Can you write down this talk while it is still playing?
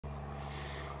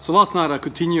So last night I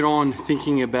continued on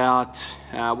thinking about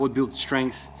what builds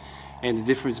strength and the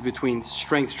difference between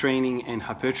strength training and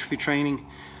hypertrophy training.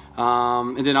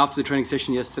 And then after the training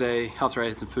session yesterday, after I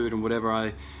had some food and whatever,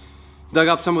 I dug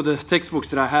up some of the textbooks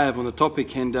that I have on the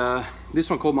topic, and this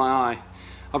one caught my eye.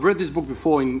 I've read this book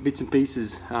before in bits and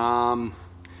pieces.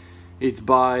 It's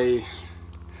by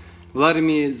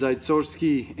Vladimir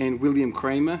Zytsorsky and William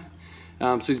Kramer.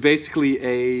 So he's basically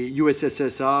a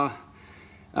USSR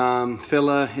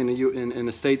fella and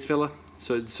a States fella.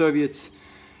 So the Soviets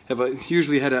have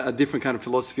usually had a different kind of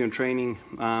philosophy on training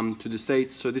to the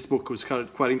States. So this book was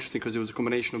quite interesting because it was a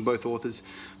combination of both authors.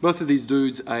 Both of these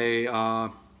dudes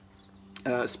are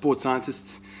sports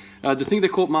scientists. The thing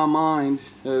that caught my mind,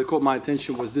 caught my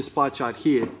attention, was this pie chart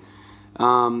here.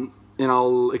 And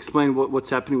I'll explain what's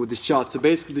happening with this chart. So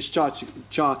basically this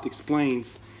chart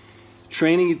explains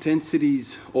training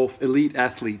intensities of elite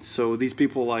athletes. So these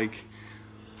people like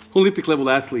Olympic level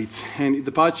athletes, and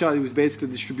the pie chart was basically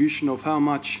the distribution of how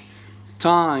much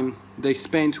time they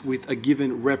spent with a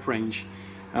given rep range.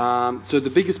 So the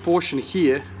biggest portion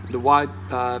here, the white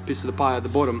piece of the pie at the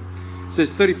bottom,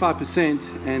 says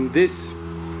 35%, and this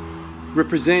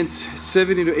represents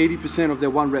 70 to 80% of their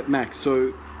one rep max.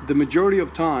 So the majority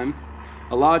of time,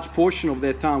 a large portion of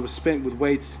their time was spent with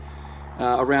weights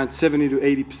around 70 to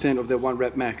 80% of their one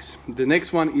rep max. The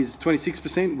next one is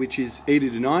 26%, which is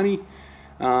 80 to 90.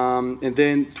 And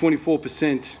then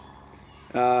 24%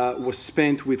 was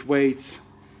spent with weights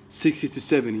 60 to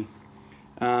 70.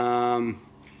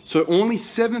 So only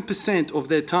 7% of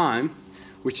their time,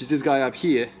 which is this guy up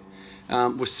here,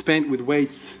 was spent with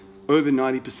weights over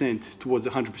 90% towards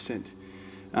 100%.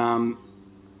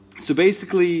 So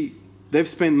basically, they've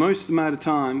spent most of the amount of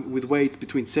time with weights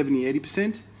between 70 and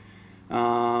 80%.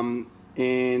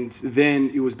 And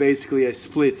then it was basically a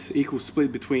equal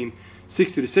split between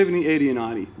 60 to 70, 80 and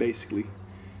 90, basically.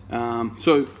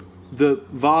 So the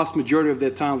vast majority of their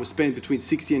time was spent between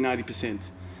 60 and 90%.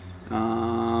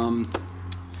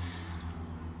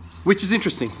 Which is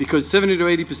interesting because 70 to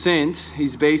 80%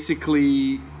 is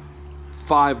basically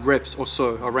 5 reps or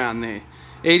so, around there.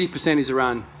 80% is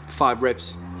around 5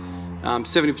 reps.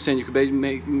 70% you could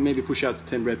maybe push out to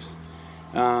 10 reps.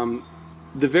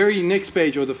 The very next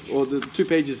page, or the 2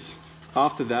 pages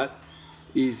after that,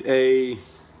 is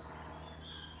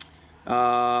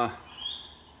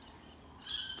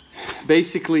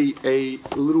basically a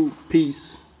little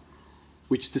piece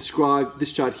which described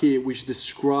this chart here, which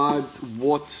described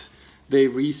what their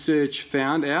research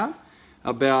found out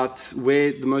about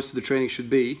where most of the training should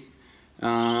be.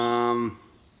 And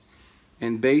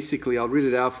basically, I'll read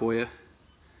it out for you.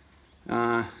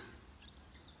 It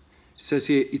says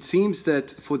here, it seems that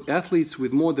for athletes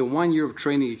with more than 1 year of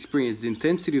training experience, the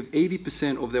intensity of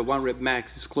 80% of their one rep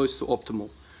max is close to optimal.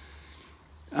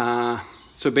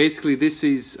 So basically, this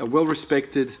is a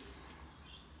well-respected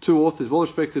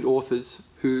authors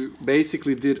who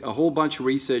basically did a whole bunch of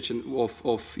research of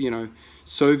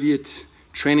Soviet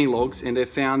training logs, and they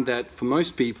found that for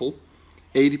most people,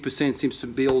 80% seems to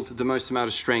build the most amount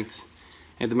of strength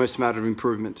and the most amount of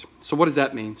improvement. So what does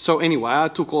that mean? So anyway, I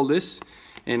took all this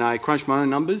and I crunched my own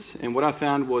numbers, and what I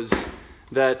found was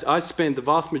that I spent the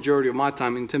vast majority of my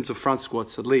time, in terms of front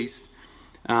squats at least,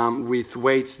 with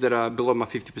weights that are below my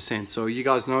 50%. So you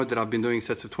guys know that I've been doing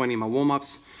sets of 20 in my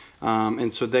warm-ups,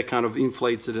 and so that kind of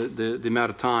inflates the amount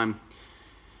of time,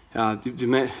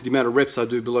 the amount of reps I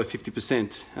do below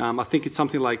 50%. I think it's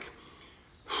something like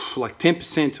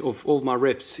 10% of all my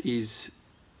reps is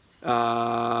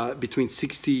between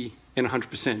 60 and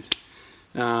 100%.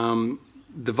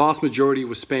 The vast majority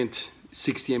was spent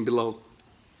 60 and below.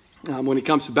 When it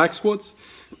comes to back squats,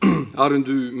 I don't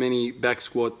do many back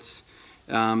squats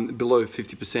below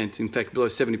 50%, in fact below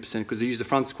 70%, because I use the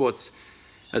front squats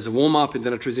as a warm-up and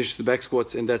then I transition to the back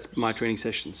squats, and that's my training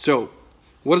session. So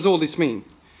what does all this mean?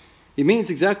 It means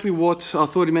exactly what I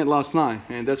thought it meant last night,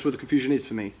 and that's where the confusion is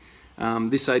for me.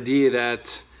 This idea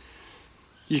that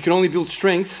you can only build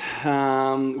strength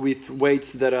with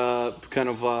weights that are kind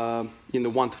of in the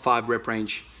 1 to 5 rep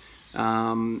range.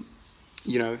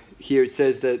 Here it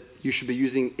says that you should be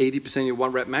using 80% of your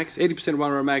one rep max. 80% of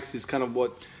one rep max is kind of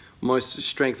what most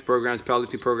strength programs,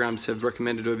 powerlifting programs have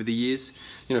recommended over the years.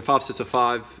 5 sets of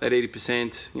 5 at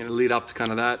 80%, lead up to kind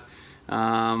of that.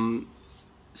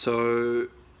 So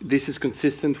this is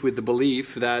consistent with the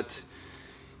belief that,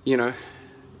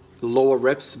 lower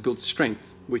reps build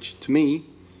strength, which to me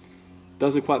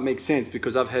doesn't quite make sense,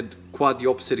 because I've had quite the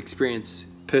opposite experience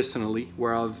personally,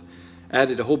 where I've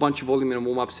added a whole bunch of volume and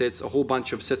warm-up sets, a whole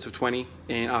bunch of sets of 20,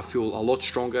 and I feel a lot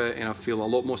stronger and I feel a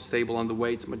lot more stable under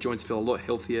weights. My joints feel a lot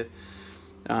healthier.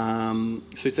 So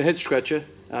it's a head scratcher.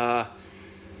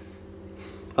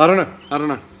 I don't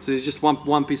know. So there's just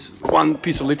one piece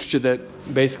of literature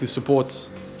that basically supports,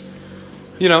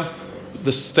 you know,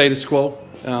 the status quo.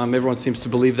 Everyone seems to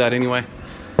believe that anyway,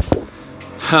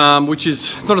 which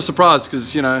is not a surprise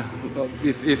because, you know,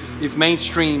 if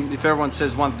mainstream, if everyone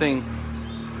says one thing,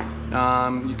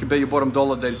 you can bet your bottom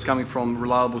dollar that it's coming from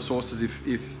reliable sources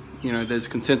if you know there's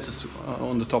consensus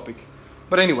on the topic.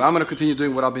 But anyway, I'm going to continue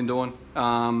doing what I've been doing.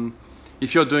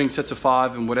 If you're doing sets of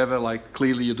 5 and whatever, like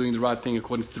clearly you're doing the right thing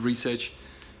according to the research.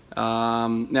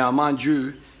 Now, mind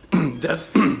you,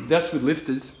 that's with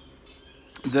lifters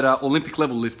that are Olympic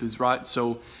level lifters, right?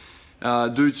 So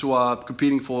dudes who are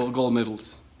competing for gold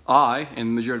medals. I, and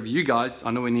the majority of you guys,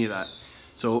 are nowhere near that.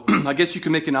 So I guess you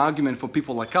can make an argument for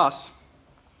people like us,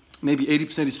 maybe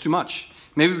 80% is too much.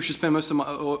 Maybe we should spend most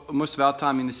of our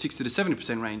time in the 60 to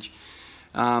 70% range.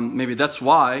 Maybe that's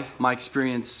why my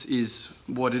experience is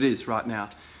what it is right now.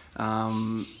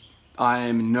 I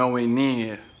am nowhere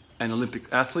near an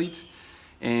Olympic athlete,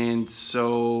 and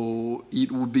so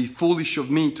it would be foolish of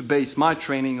me to base my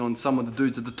training on some of the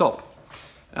dudes at the top.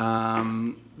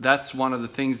 That's one of the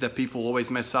things that people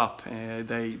always mess up.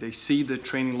 They see the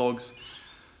training logs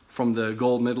from the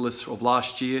gold medalists of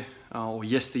last year or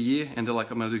yesteryear, and they're like,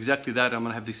 I'm going to do exactly that, I'm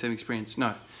going to have the same experience.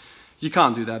 No, you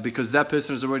can't do that because that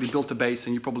person has already built a base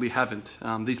and you probably haven't.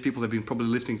 These people have been probably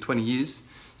lifting 20 years,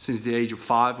 since the age of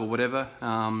 5 or whatever.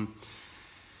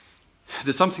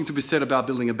 There's something to be said about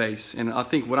building a base, and I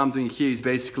think what I'm doing here is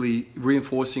basically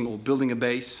reinforcing or building a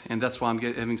base, and that's why I'm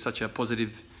having such a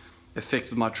positive effect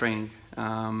with my training.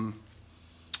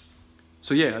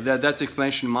 So yeah, that's the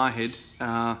explanation in my head.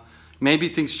 Maybe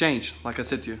things change, like I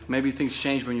said to you. Maybe things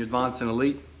change when you advance and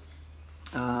elite.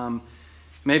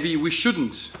 Maybe we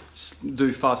shouldn't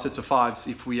do 5 sets of 5s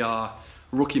if we are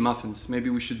rookie muffins. Maybe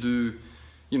we should do,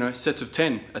 you know, sets of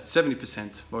 10 at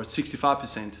 70% or at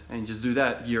 65% and just do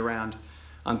that year round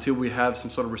until we have some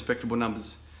sort of respectable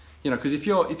numbers. You know, because if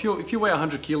you weigh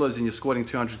 100 kilos and you're squatting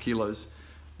 200 kilos,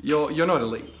 you're not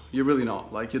elite. You're really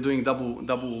not. Like, you're doing double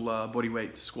body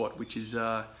weight squat, which is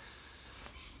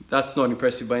that's not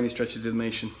impressive by any stretch of the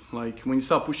imagination. Like, when you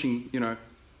start pushing, you know,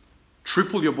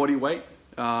 triple your body weight,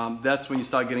 that's when you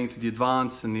start getting into the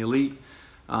advanced and the elite,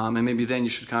 and maybe then you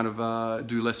should kind of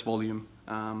do less volume.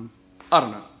 I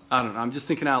don't know. I'm just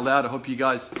thinking out loud. I hope you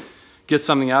guys get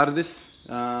something out of this.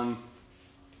 I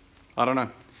don't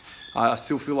know. I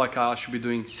still feel like I should be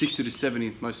doing 60 to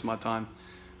 70 most of my time,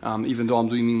 even though I'm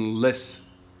doing less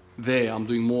there. I'm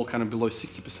doing more kind of below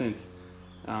 60%.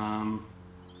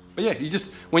 But yeah,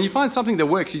 when you find something that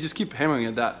works, you just keep hammering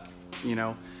at that, you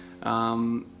know.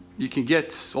 You can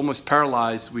get almost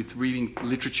paralyzed with reading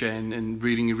literature and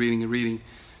reading.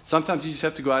 Sometimes you just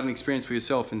have to go out and experience for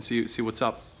yourself and see what's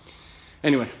up.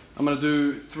 Anyway, I'm going to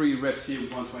do 3 reps here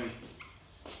with 120.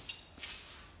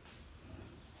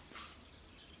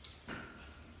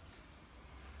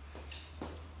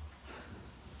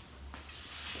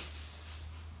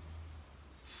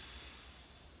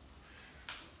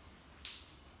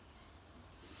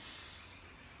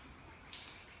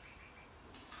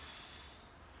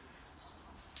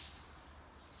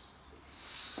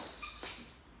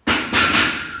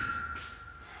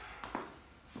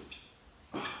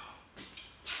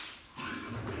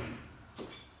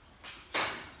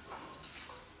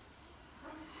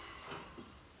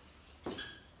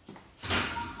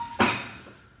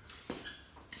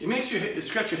 It makes you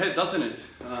scratch your head, doesn't it?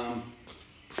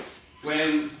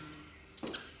 When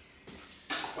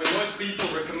most people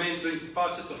recommend doing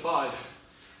 5 sets of 5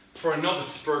 for a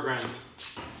novice program,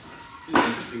 it's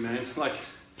interesting, man. Like,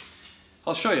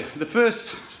 I'll show you.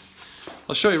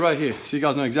 I'll show you right here so you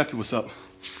guys know exactly what's up.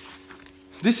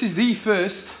 This is the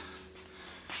first,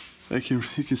 you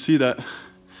can see that.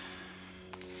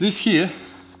 This here,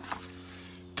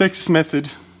 Texas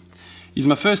Method, is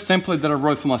my first template that I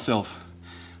wrote for myself.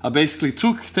 I basically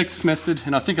took Texas Method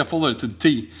and I think I followed it to the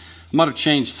T. I might have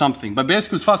changed something, but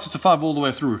basically it was 5 sets of 5 all the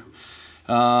way through.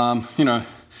 You know,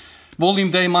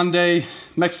 volume day Monday,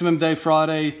 maximum day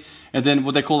Friday, and then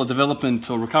what they call a development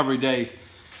or recovery day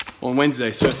on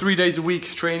Wednesday. So 3 days a week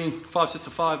training, 5 sets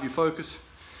of 5, you focus.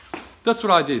 That's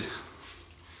what I did.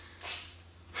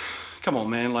 Come on,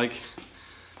 man, like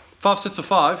 5 sets of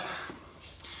 5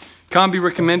 can't be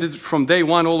recommended from day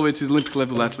 1 all the way to the Olympic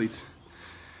level athletes.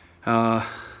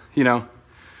 You know.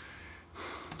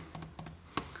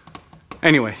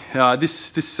 Anyway,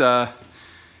 this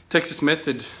Texas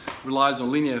Method relies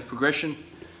on linear progression.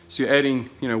 So you're adding,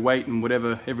 you know, weight and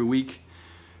whatever every week.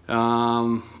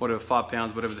 Whatever, 5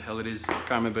 pounds, whatever the hell it is. I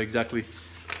can't remember exactly.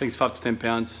 I think it's 5 to 10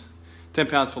 pounds. 10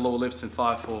 pounds for lower lifts and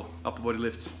 5 for upper body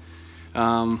lifts.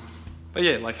 But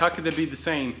yeah, like, how could there be the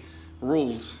same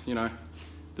rules, you know,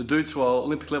 the dudes who are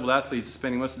Olympic level athletes are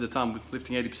spending most of the time with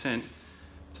lifting 80%.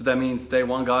 So that means day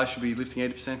one guy should be lifting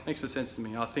 80%. Makes no sense to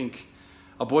me. I think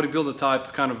a bodybuilder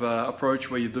type kind of approach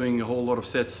where you're doing a whole lot of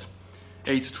sets,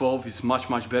 8 to 12 is much,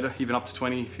 much better, even up to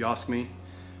 20 if you ask me.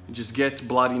 Just get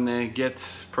blood in there,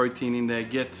 get protein in there,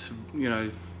 get, you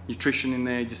know, nutrition in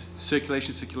there, just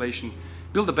circulation.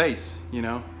 Build a base, you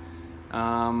know.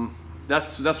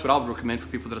 That's what I would recommend for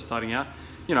people that are starting out.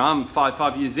 You know, I'm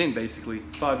five years in, basically,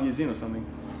 5 years in or something.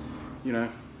 You know,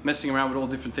 messing around with all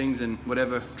different things and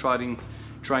whatever, trying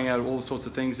out all sorts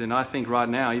of things. And I think right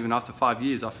now, even after 5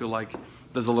 years, I feel like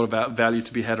there's a lot of value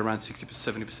to be had around 60 to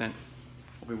 70%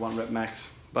 of a 1 rep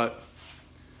max. But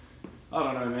I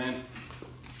don't know, man.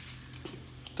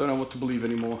 Don't know what to believe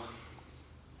anymore.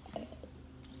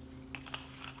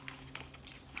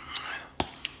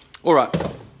 All right,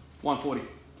 140.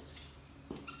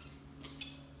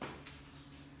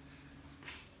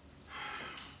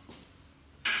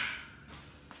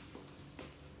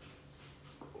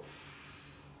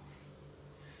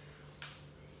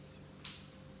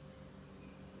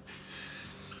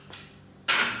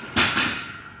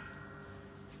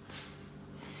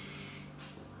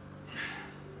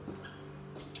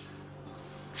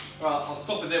 All right, I'll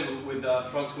stop it there with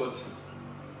front squats.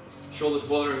 Shoulders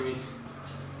bothering me.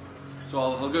 So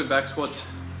I'll go back squats.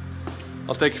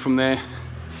 I'll take it from there.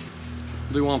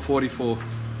 I'll do 140 for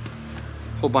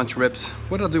a whole bunch of reps.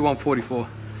 What did I do 140 for?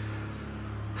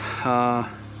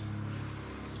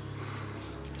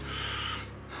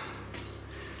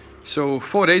 So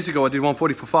 4 days ago I did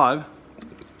 140 for 5.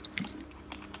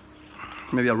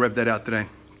 Maybe I'll rep that out today.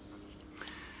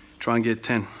 Try and get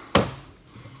 10.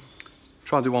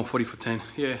 Try and do 140 for 10.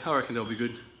 Yeah, I reckon that'll be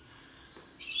good.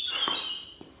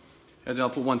 And then I'll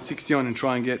put 160 on and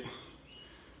try and get,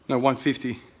 no,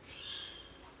 150.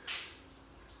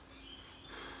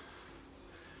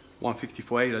 150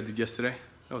 for 8 I did yesterday.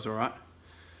 That was all right.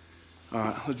 All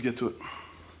right, let's get to it.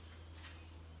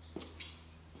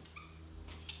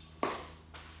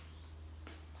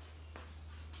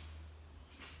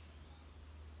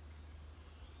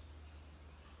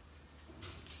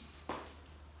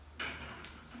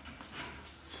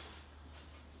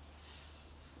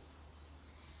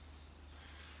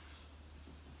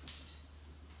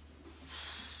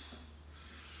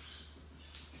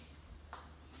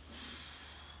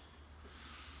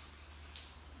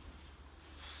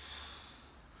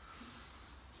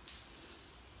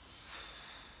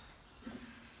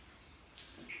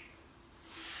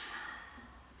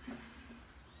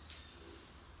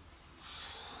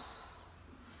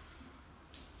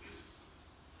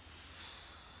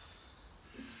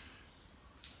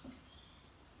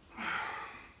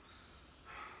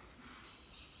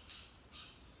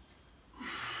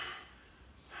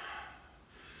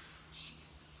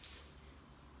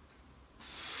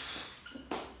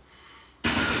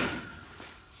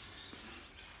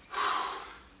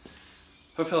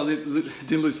 Hopefully I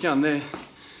didn't lose count there.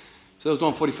 So that was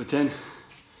 140 for 10.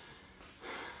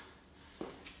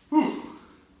 Whew.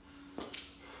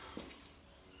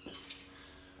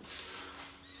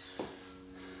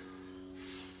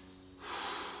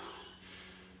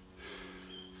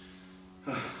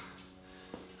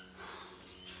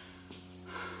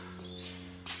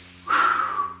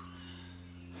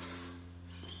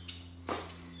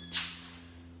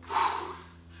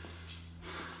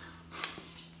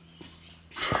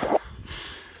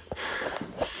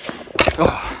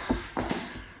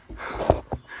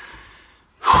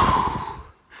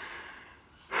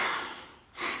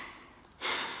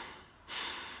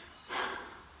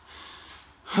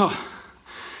 Oh.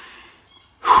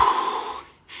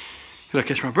 Gotta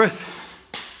catch my breath.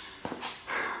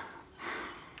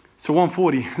 So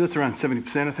 140, that's around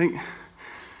 70%, I think.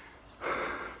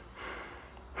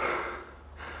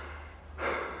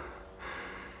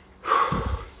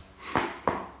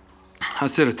 I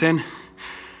set a 10.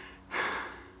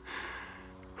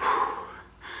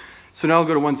 So now I'll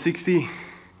go to 160.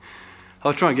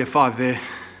 I'll try and get 5 there.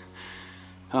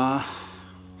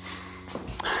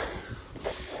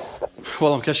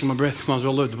 While I'm catching my breath, might as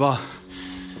well load the bar.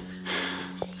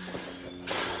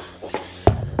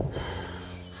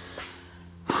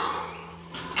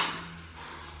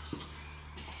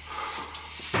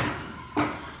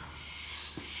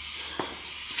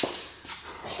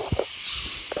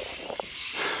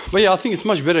 But yeah, I think it's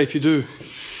much better if you do,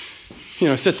 you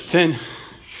know, set to 10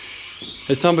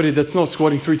 as somebody that's not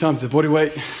squatting 3 times the body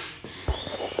weight.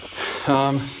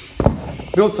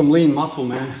 Build some lean muscle,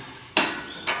 man.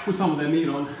 Put some of that meat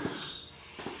on.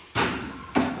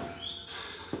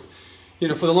 You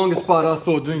know, for the longest part, I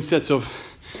thought doing sets of,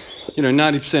 you know,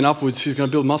 90% upwards is going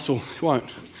to build muscle. It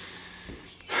won't.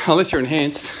 unless you're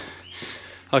enhanced,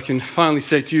 I can finally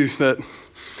say to you that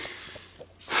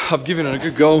I've given it a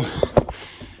good go,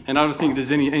 and I don't think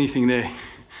there's anything there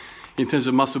in terms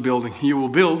of muscle building. You will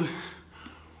build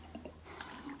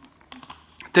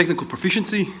technical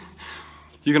proficiency.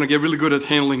 You're gonna get really good at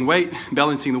handling weight,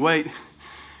 balancing the weight.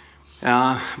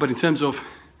 But in terms of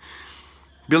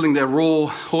building that raw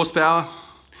horsepower,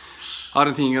 I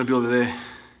don't think you're gonna build it there.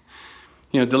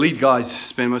 You know, the lead guys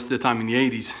spend most of their time in the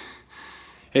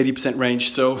 80%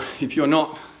 range. So if you're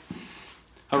not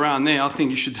around there, I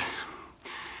think you should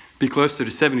be closer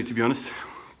to 70, to be honest.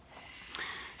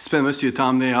 Spend most of your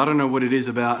time there. I don't know what it is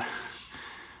about.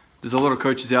 There's a lot of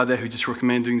coaches out there who just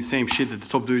recommend doing the same shit that the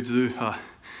top dudes do.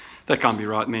 That can't be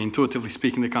right, man. Intuitively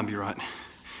speaking, that can't be right.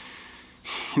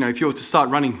 You know, if you were to start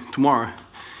running tomorrow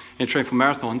and train for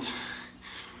marathons,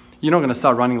 you're not gonna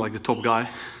start running like the top guy.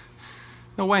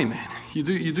 No way, man. You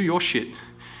do your shit.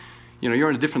 You know, you're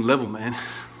on a different level, man.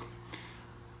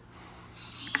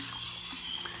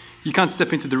 You can't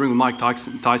step into the ring with Mike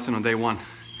Tyson on day one.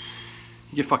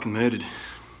 You get fucking murdered.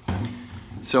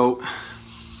 So,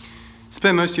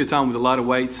 spend most of your time with a lighter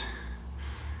weights.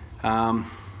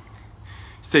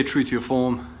 Stay true to your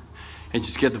form, and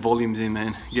just get the volumes in,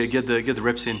 man. Get the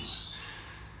reps in.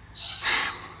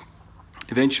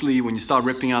 Eventually, when you start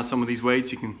repping out some of these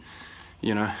weights, you can,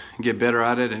 you know, get better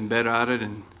at it, and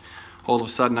all of a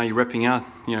sudden now you're repping out,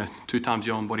 you know, 2 times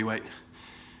your own body weight.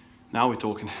 Now we're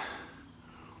talking.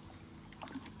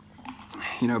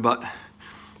 You know, but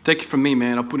take it from me,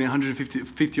 man. I put in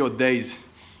 150 odd days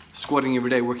squatting every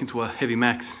day, working to a heavy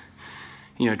max,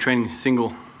 you know, training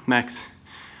single max.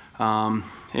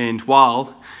 And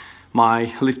while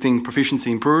my lifting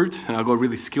proficiency improved and I got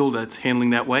really skilled at handling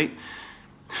that weight,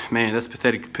 man, that's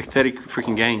pathetic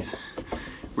freaking gains.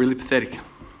 Really pathetic.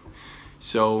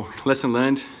 So, lesson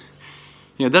learned.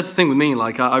 You know, that's the thing with me,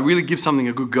 like I really give something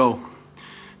a good go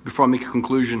before I make a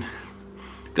conclusion.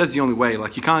 That's the only way.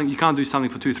 Like you can't do something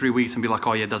for 2-3 weeks and be like,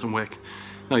 oh yeah, it doesn't work.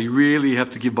 No, you really have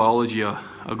to give biology a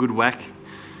good whack.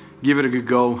 Give it a good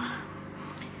go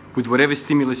with whatever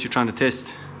stimulus you're trying to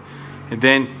test. And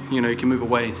then, you know, you can move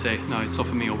away and say, no, it's not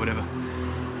for me or whatever.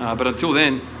 But until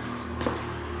then,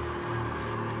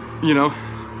 you know,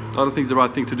 I don't think it's the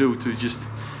right thing to do, to just,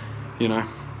 you know,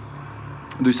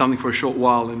 do something for a short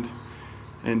while and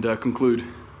conclude.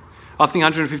 I think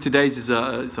 150 days is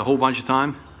a whole bunch of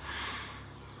time.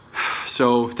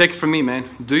 So take it from me, man.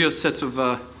 Do your sets of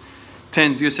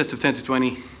 10 to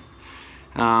 20.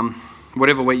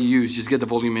 Whatever weight you use, just get the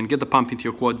volume in, get the pump into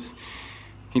your quads,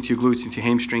 into your glutes, into your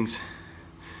hamstrings.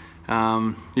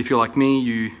 If you're like me,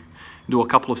 you do a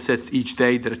couple of sets each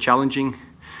day that are challenging.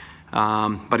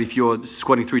 But if you're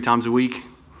squatting 3 times a week,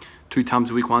 2 times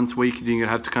a week, once a week, then you're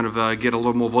gonna have to kind of get a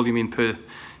lot more volume in per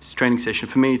training session.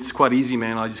 For me, it's quite easy,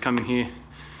 man. I just come in here.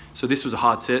 So this was a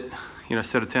hard set, you know,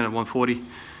 set of 10 at 140,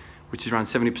 which is around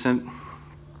 70%.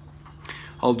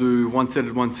 I'll do one set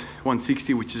at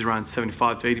 160, which is around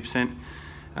 75 to 80%.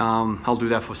 I'll do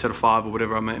that for a set of 5 or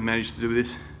whatever I manage to do with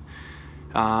this.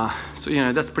 So, you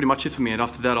know, that's pretty much it for me. And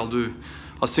after that,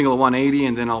 I'll single at 180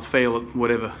 and then I'll fail at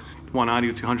whatever, 190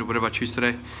 or 200, whatever I choose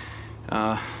today.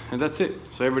 And that's it.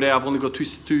 So every day I've only got two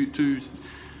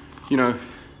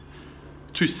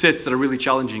sets that are really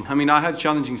challenging. I mean, I had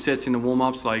challenging sets in the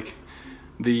warm-ups, like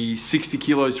the 60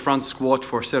 kilos front squat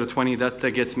for a set of 20, that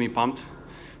gets me pumped.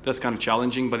 That's kind of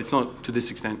challenging, but it's not to this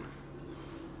extent.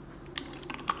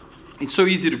 It's so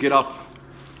easy to get up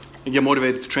and get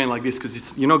motivated to train like this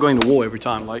because you're not going to war every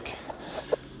time. Like,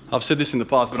 I've said this in the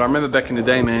past, but I remember back in the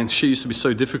day, man, shit used to be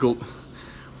so difficult.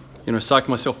 You know, psyching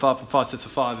myself up for 5 sets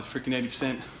of 5 at freaking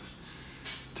 80%.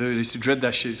 Dude, I used to dread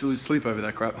that shit. I used to lose sleep over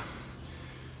that crap.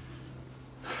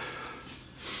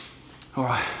 All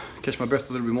right, catch my breath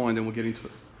a little bit more and then we'll get into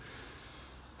it.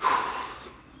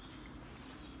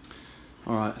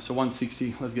 All right, so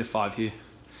 160, let's get 5 here.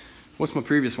 What's my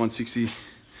previous 160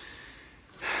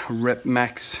 rep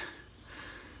max?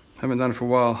 Haven't done it for a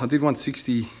while. I did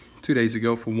 160 2 days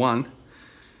ago for 1.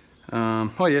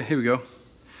 Oh yeah, here we go.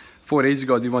 4 days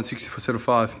ago I did 160 for a set of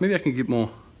 5. Maybe I can get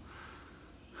more.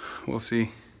 We'll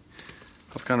see.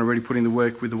 I've kind of already put in the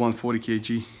work with the 140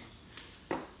 kg.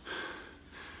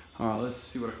 All right, let's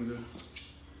see what I can do.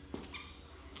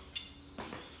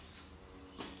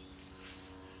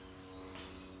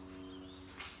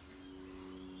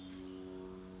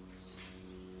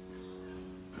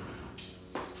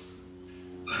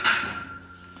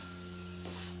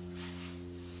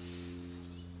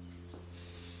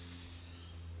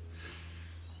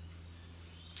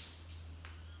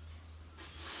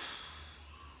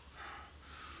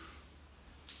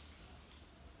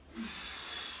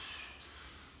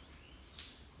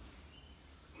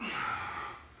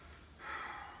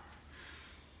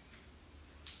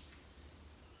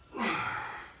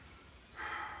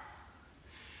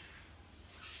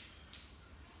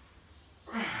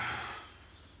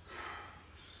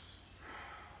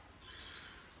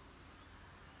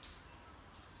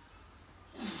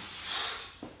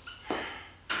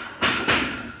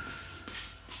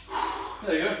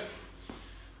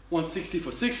 160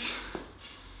 for 6.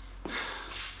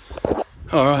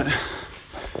 All right.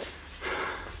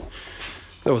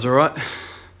 That was all right.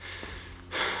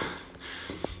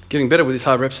 Getting better with this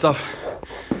high rep stuff.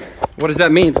 What does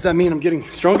that mean? Does that mean I'm getting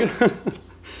stronger?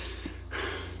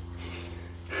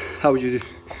 How would you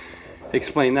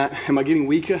explain that? Am I getting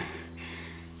weaker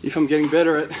if I'm getting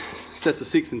better at sets of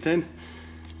 6 and 10?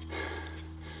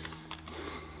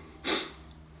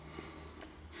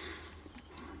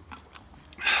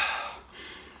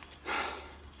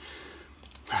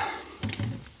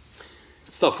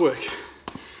 It's tough work.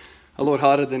 A lot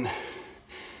harder than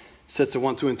sets of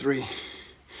 1, 2, and 3.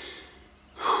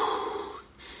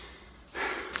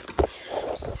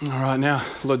 All right, now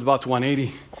load the bar to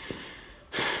 180.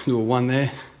 Do a 1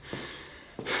 there.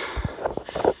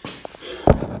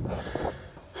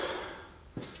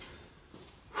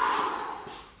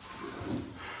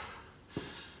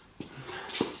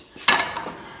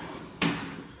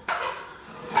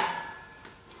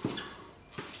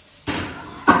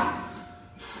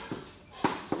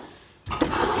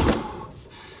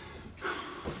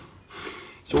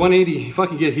 So 180, if I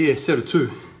can get here, set of 2,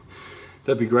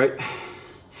 that'd be great.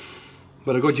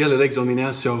 But I've got jelly legs on me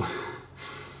now, so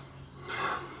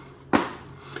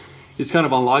it's kind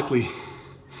of unlikely.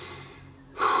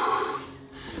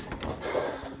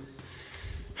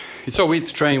 It's so weird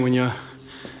to train when you're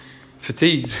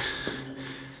fatigued.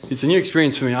 It's a new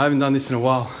experience for me. I haven't done this in a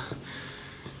while.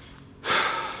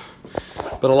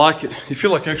 But I like it. You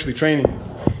feel like you're actually training.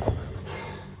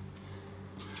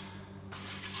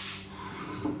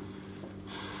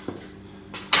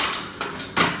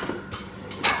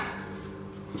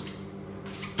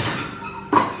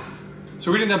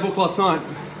 So reading that book last night,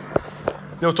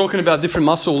 they were talking about different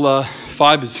muscle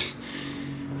fibers.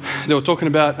 They were talking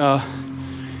about,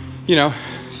 you know,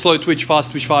 slow twitch,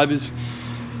 fast twitch fibers,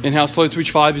 and how slow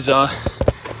twitch fibers are,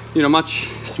 you know, much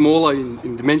smaller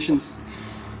in dimensions,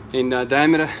 in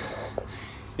diameter,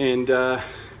 and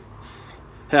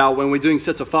how when we're doing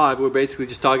sets of 5, we're basically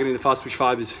just targeting the fast twitch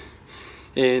fibers,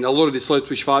 and a lot of the slow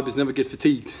twitch fibers never get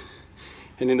fatigued.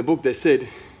 And in the book they said,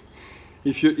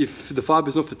 if the fiber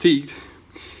is not fatigued,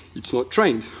 it's not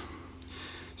trained.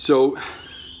 So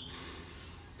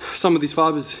some of these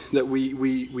fibers that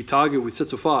we target with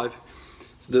sets of 5,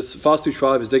 the fast twitch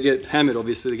fibers, they get hammered,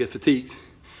 obviously, they get fatigued.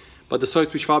 But the slow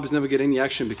twitch fibers never get any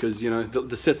action because, you know,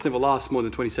 the sets never last more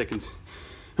than 20 seconds.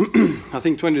 I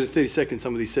think 20 to 30 seconds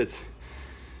some of these sets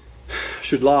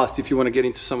should last if you want to get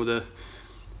into some of the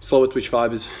slower twitch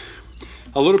fibers.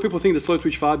 A lot of people think the slow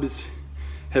twitch fibers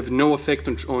have no effect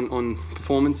on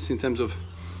performance in terms of,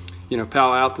 you know,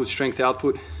 power output, strength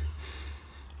output.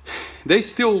 They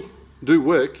still do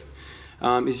work,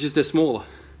 it's just they're smaller.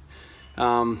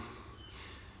 I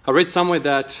read somewhere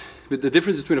that the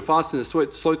difference between a fast and a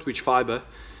slow twitch fiber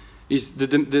is the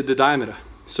diameter.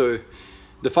 So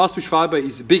the fast twitch fiber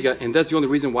is bigger, and that's the only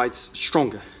reason why it's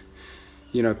stronger.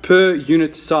 You know, per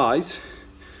unit size,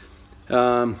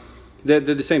 they're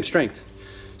the same strength.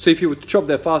 So if you were to chop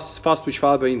that fast twitch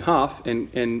fiber in half and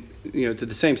you know, to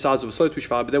the same size of a slow twitch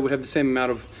fiber, they would have the same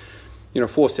amount of, you know,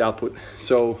 force output.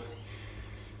 So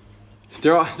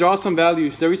there is some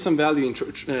value in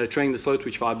training the slow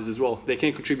twitch fibers as well. They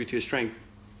can contribute to your strength.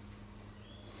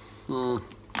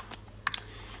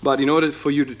 But in order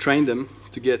for you to train them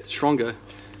to get stronger,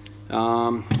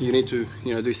 you need to,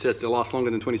 you know, do sets that last longer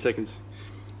than 20 seconds.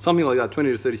 Something like that,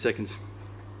 20 to 30 seconds.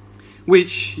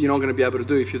 Which you're not going to be able to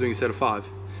do if you're doing a set of 5.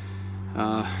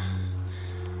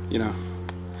 You know,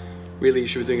 really you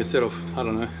should be doing a set of, I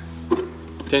don't know,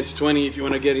 10 to 20 if you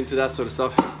want to get into that sort of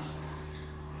stuff.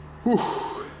 Whew.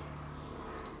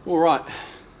 All right,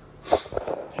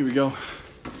 here we go.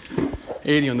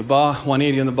 80 on the bar,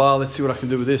 180 on the bar. Let's see what I can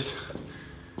do with this.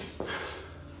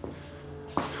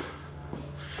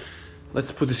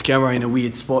 Let's put this camera in a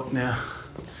weird spot now.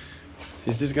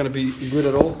 Is this going to be good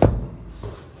at all?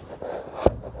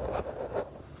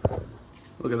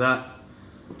 Look at that.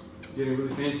 Getting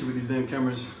really fancy with these damn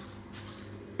cameras.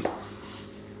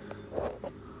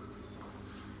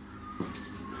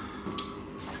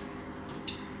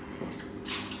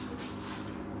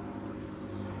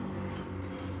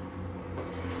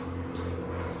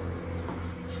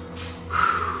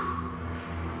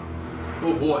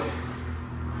 Oh boy.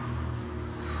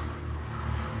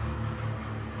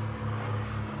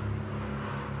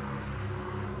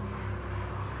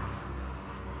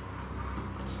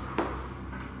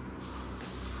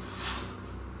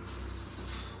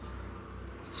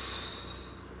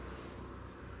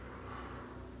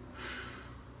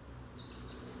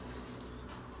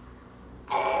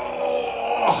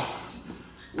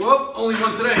 Well, only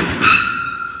one today.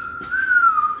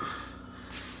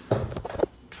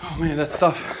 Man, that's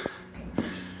tough.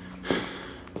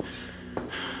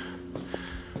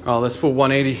 Oh, let's put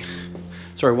 180,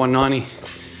 sorry, 190,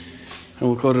 and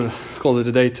we'll call it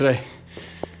a day today.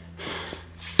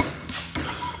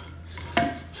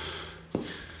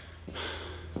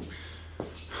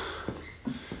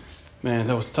 Man,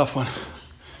 that was a tough one.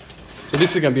 So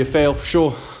this is gonna be a fail for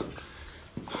sure.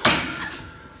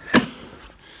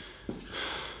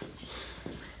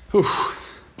 Whew.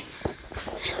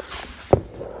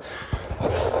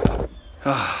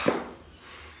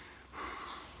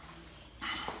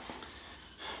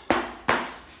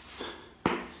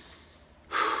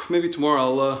 Maybe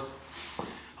tomorrow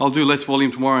I'll do less volume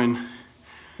tomorrow and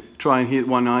try and hit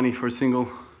 190 for a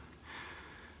single.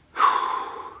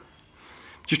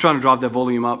 Just trying to drive that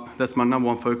volume up. That's my number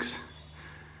one focus.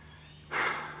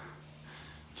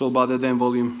 It's all about that damn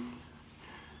volume.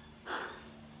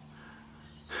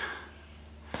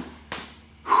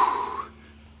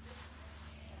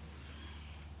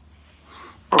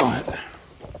 Alright.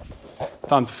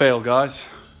 Time to fail, guys.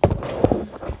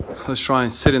 Let's try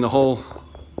and sit in the hole,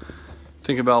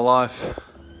 think about life,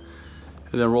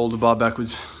 and then roll the bar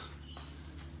backwards.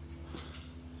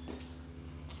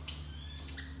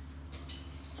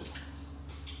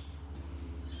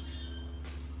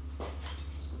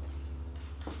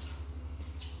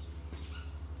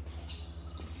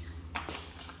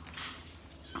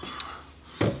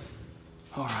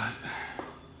 All right.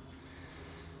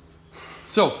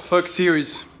 So focus here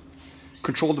is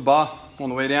control the bar on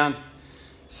the way down,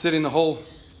 sit in the hole,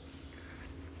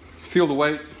 feel the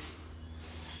weight,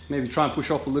 maybe try and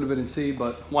push off a little bit and see,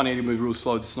 but 180 moves real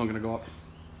slow, this is not going to go up.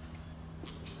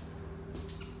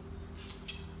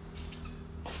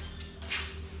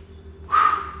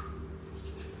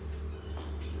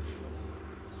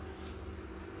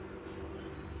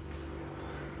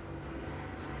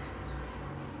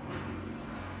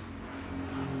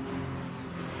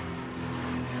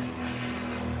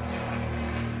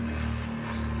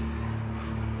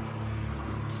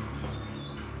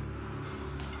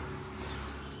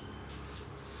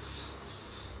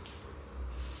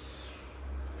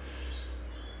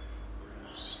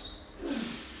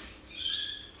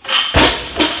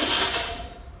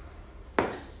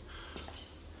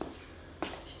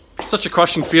 Such a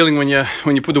crushing feeling when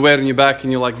you put the weight on your back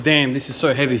and you're like, damn, this is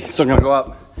so heavy, it's not gonna go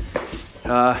up.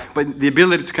 But the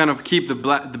ability to kind of keep the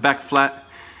back flat,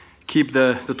 keep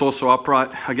the torso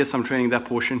upright, I guess I'm training that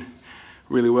portion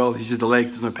really well. It's just the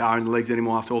legs, there's no power in the legs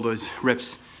anymore after all those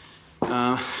reps.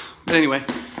 But anyway,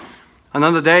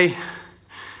 another day,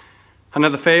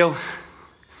 another fail.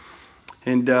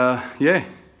 And yeah,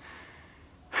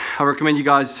 I recommend you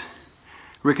guys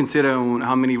reconsider on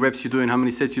how many reps you do and how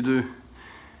many sets you do,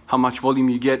 how much volume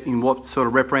you get in what sort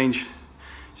of rep range.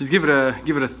 Just give it a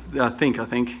think, I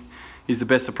think, is the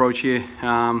best approach here.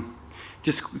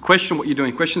 Just question what you're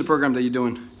doing, question the program that you're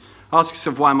doing. Ask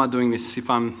yourself, why am I doing this? If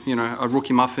I'm, you know, a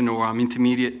rookie muffin or I'm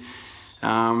intermediate.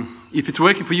 If it's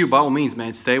working for you, by all means,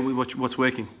 man, stay with what's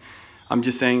working. I'm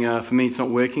just saying, for me, it's not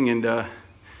working, and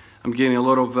I'm getting a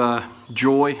lot of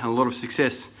joy, a lot of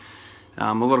success,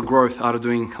 a lot of growth out of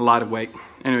doing lighter weight.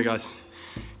 Anyway, guys,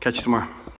 catch you tomorrow.